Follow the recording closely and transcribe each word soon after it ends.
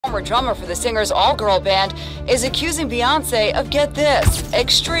former drummer for the singer's all-girl band, is accusing Beyoncé of, get this,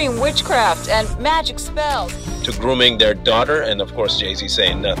 extreme witchcraft and magic spells. To grooming their daughter, and of course Jay-Z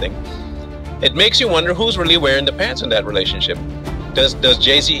saying nothing. It makes you wonder who's really wearing the pants in that relationship. Does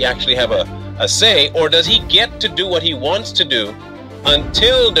Jay-Z actually have a say, or does he get to do what he wants to do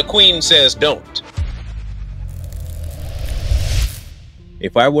until the queen says don't?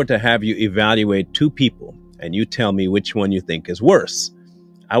 If I were to have you evaluate two people and you tell me which one you think is worse,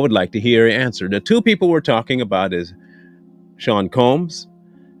 I would like to hear your answer. The two people we're talking about is Shawn Combs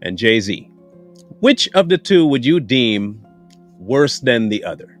and Jay-Z. Which of the two would you deem worse than the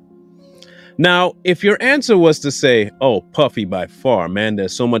other? Now, if your answer was to say, oh, Puffy by far, man,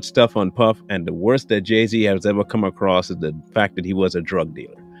 there's so much stuff on Puff, and the worst that Jay-Z has ever come across is the fact that he was a drug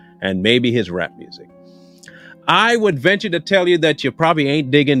dealer, and maybe his rap music. I would venture to tell you that you probably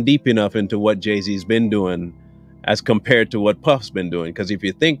ain't digging deep enough into what Jay-Z's been doing as compared to what Puff's been doing. Because if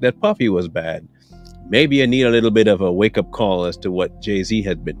you think that Puffy was bad, maybe you need a little bit of a wake-up call as to what Jay-Z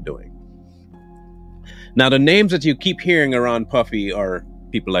had been doing. Now, the names that you keep hearing around Puffy are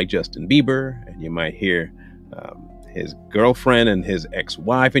people like Justin Bieber, and you might hear his girlfriend and his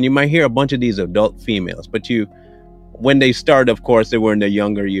ex-wife, and you might hear a bunch of these adult females. But when they started, of course, they were in their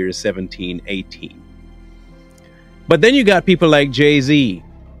younger years, 17, 18. But then you got people like Jay-Z,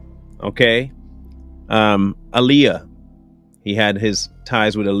 okay? Aaliyah. He had his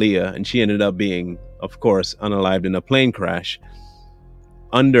ties with Aaliyah, and she ended up being, of course, unalived in a plane crash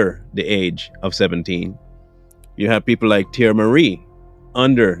under the age of 17. You have people like Tia Marie,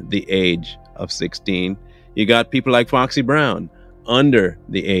 under the age of 16. You got people like Foxy Brown, under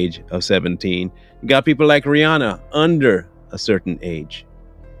the age of 17. You got people like Rihanna, under a certain age.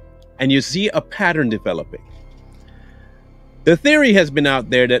 And you see a pattern developing. The theory has been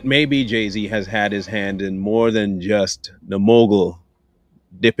out there that maybe Jay-Z has had his hand in more than just the mogul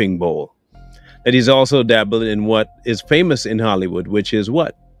dipping bowl. That he's also dabbled in what is famous in Hollywood, which is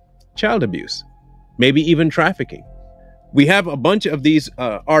what? Child abuse. Maybe even trafficking. We have a bunch of these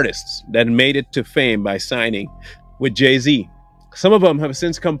artists that made it to fame by signing with Jay-Z. Some of them have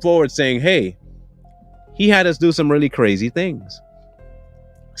since come forward saying, hey, he had us do some really crazy things.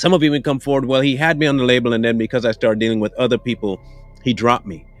 Some have even come forward, well, he had me on the label, and then because I started dealing with other people, he dropped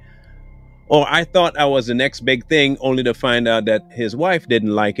me. Or I thought I was the next big thing, only to find out that his wife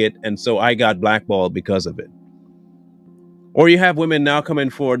didn't like it, and so I got blackballed because of it. Or you have women now coming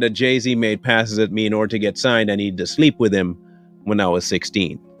forward that Jay-Z made passes at me in order to get signed. I needed to sleep with him when I was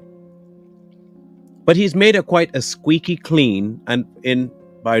 16. But he's made quite a squeaky clean, and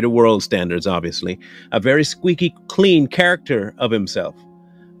by the world standards, obviously, a very squeaky clean character of himself.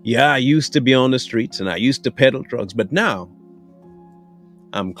 Yeah, I used to be on the streets and I used to peddle drugs, but now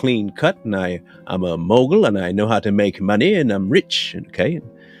I'm clean cut and I'm a mogul and I know how to make money and I'm rich. Okay.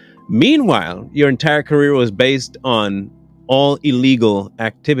 Meanwhile, your entire career was based on all illegal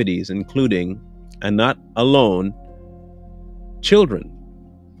activities, including, and not alone, children.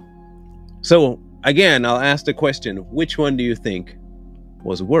 So again, I'll ask the question, which one do you think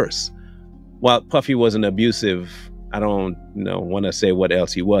was worse? While Puffy was an abusive, I don't want to say what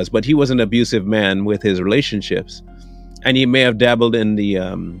else he was, but he was an abusive man with his relationships. And he may have dabbled in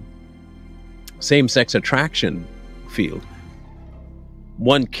the same-sex attraction field.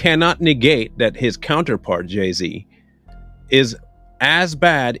 One cannot negate that his counterpart, Jay-Z, is as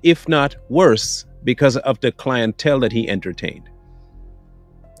bad, if not worse, because of the clientele that he entertained.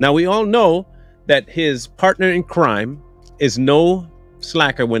 Now, we all know that his partner in crime is no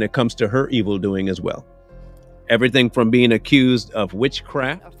slacker when it comes to her evil doing as well. Everything from being accused of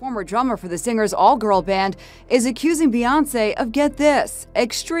witchcraft. A former drummer for the singer's all-girl band is accusing Beyoncé of, get this,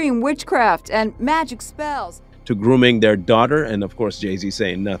 extreme witchcraft and magic spells. To grooming their daughter, and of course Jay-Z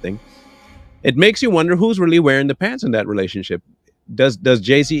saying nothing. It makes you wonder who's really wearing the pants in that relationship. Does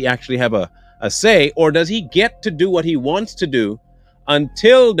Jay-Z actually have a say, or does he get to do what he wants to do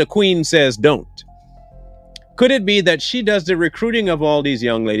until the queen says don't? Could it be that she does the recruiting of all these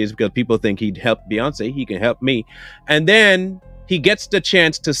young ladies because people think he'd help Beyoncé, he can help me, and then he gets the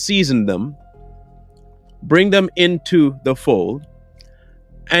chance to season them, bring them into the fold,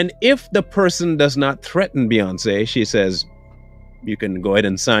 and if the person does not threaten Beyoncé, she says, you can go ahead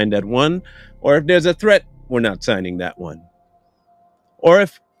and sign that one, or if there's a threat, we're not signing that one. Or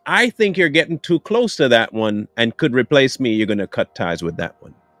if I think you're getting too close to that one and could replace me, you're going to cut ties with that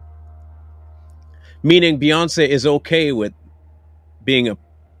one. Meaning Beyoncé is okay with being a,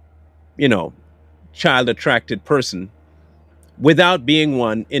 child-attracted person without being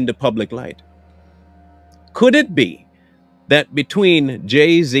one in the public light. Could it be that between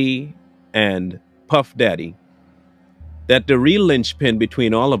Jay-Z and Puff Daddy, that the real linchpin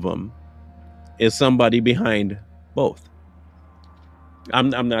between all of them is somebody behind both. I'm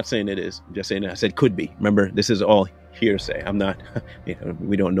not saying it is. I'm just saying I said could be. Remember, this is all hearsay. I'm not,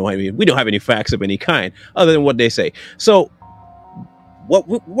 we don't know. I mean, we don't have any facts of any kind other than what they say. So what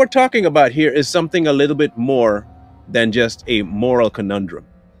we're talking about here is something a little bit more than just a moral conundrum.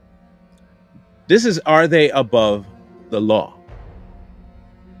 This is, are they above the law?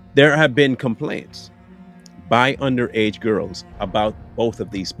 There have been complaints by underage girls about both of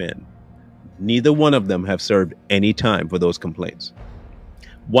these men. Neither one of them have served any time for those complaints.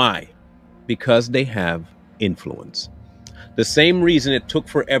 Why? Because they have influence. The same reason it took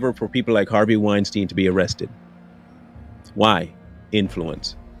forever for people like Harvey Weinstein to be arrested. Why?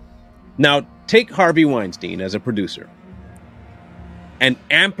 Influence. Now, take Harvey Weinstein as a producer and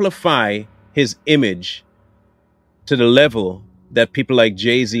amplify his image to the level that people like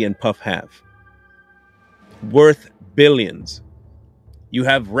Jay-Z and Puff have. Worth billions. You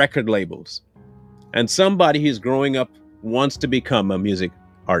have record labels. And somebody who's growing up wants to become a music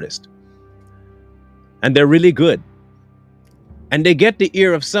artist. And they're really good. And they get the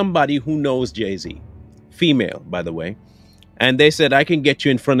ear of somebody who knows Jay-Z. Female, by the way. And they said, I can get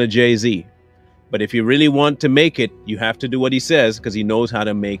you in front of Jay-Z. But if you really want to make it, you have to do what he says, because he knows how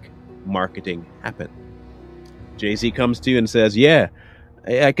to make marketing happen. Jay-Z comes to you and says, yeah,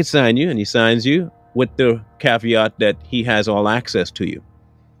 I could sign you. And he signs you with the caveat that he has all access to you.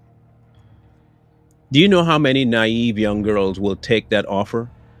 Do you know how many naive young girls will take that offer?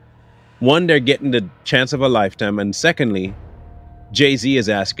 One, they're getting the chance of a lifetime. And secondly, Jay-Z is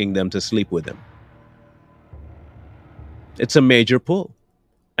asking them to sleep with him. It's a major pull.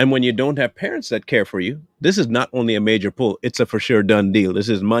 And when you don't have parents that care for you, this is not only a major pull, it's a for sure done deal. This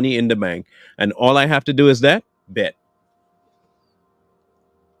is money in the bank. And all I have to do is that, bet.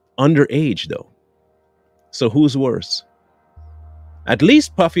 Underage, though. So who's worse? At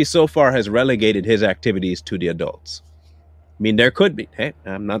least Puffy so far has relegated his activities to the adults. I mean, there could be, hey,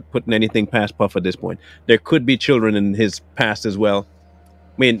 I'm not putting anything past Puff at this point. There could be children in his past as well.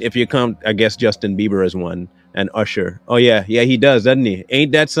 I mean, if you count, I guess, Justin Bieber as one, and Usher. Oh, yeah, he does, doesn't he?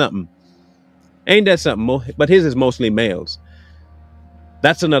 Ain't that something? Ain't that something? But his is mostly males.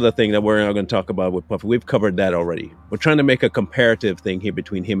 That's another thing that we're not going to talk about with Puffy. We've covered that already. We're trying to make a comparative thing here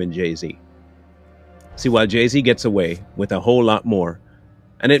between him and Jay-Z. See, while Jay-Z gets away with a whole lot more,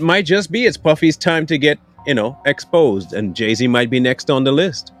 and it might just be it's Puffy's time to get, exposed, and Jay-Z might be next on the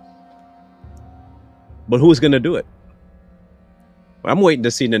list. But who's going to do it? I'm waiting to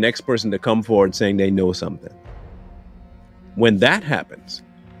see the next person to come forward saying they know something. When that happens,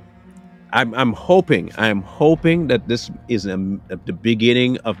 I'm hoping that this is the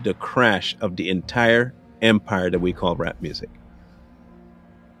beginning of the crash of the entire empire that we call rap music.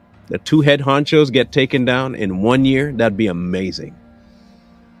 The two head honchos get taken down in 1 year. That'd be amazing.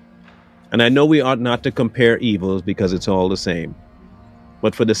 And I know we ought not to compare evils because it's all the same.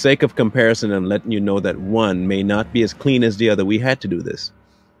 But for the sake of comparison and letting you know that one may not be as clean as the other, we had to do this.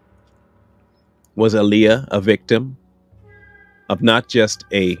 Was Aaliyah a victim of not just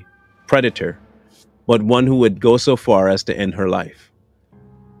a predator, but one who would go so far as to end her life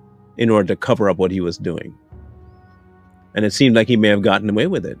in order to cover up what he was doing? And it seemed like he may have gotten away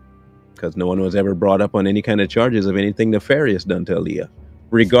with it because no one was ever brought up on any kind of charges of anything nefarious done to Aaliyah,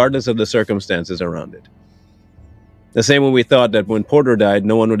 regardless of the circumstances around it. The same way we thought that when Porter died,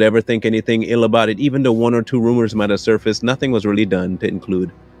 no one would ever think anything ill about it, even though 1 or 2 rumors might have surfaced. Nothing was really done to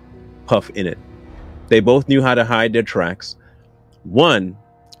include Puff in it. They both knew how to hide their tracks. One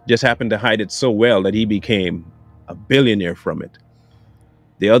just happened to hide it so well that he became a billionaire from it.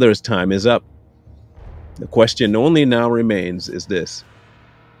 The other's time is up. The question only now remains is this: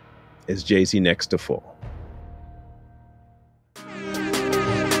 is Jay-Z next to fall?